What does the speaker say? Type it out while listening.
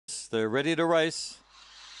They're ready to race.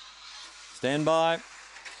 Stand by.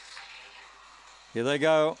 Here they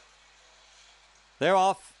go. They're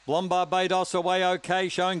off. Blonde Barbados away okay,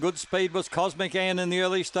 showing good speed was Cosmic Ann in the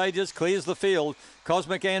early stages, clears the field.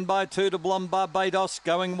 Cosmic Ann by 2 to Blonde Barbados,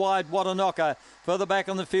 going wide, what a knocker. Further back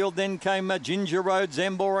on the field then came Ginger Road,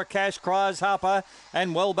 Zambora Cash, Cries Harper,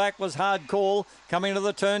 and well back was Hard Call. Coming to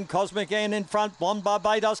the turn, Cosmic Ann in front, Blonde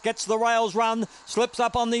Barbados gets the rails run, slips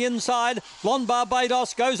up on the inside. Blonde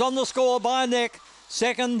Barbados goes on the score by a neck.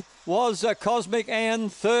 Second was Cosmic Ann,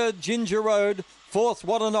 third Ginger Road, fourth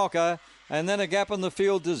What a Knocker. And then a gap in the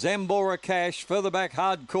field to Zambora Cash, further back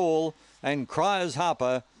Hard Call, and Cries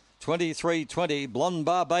Harper, 23-20, Blonde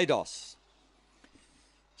Barbados.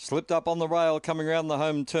 Slipped up on the rail coming around the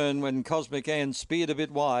home turn when Cosmic Ann speared a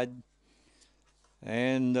bit wide.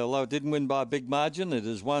 And although it didn't win by a big margin, it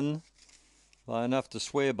has won by enough to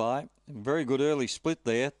swear by. Very good early split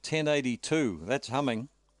there, 10.82, that's humming.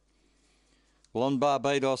 Blonde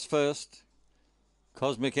Barbados first,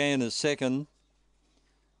 Cosmic Ann is second.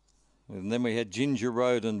 And then we had Ginger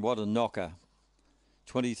Road and What a Knocker.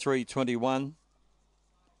 23-21.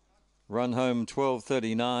 Run home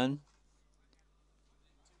 12.39.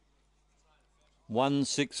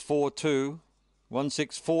 1642.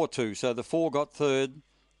 1642. So the 4 got third,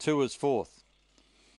 2 is fourth.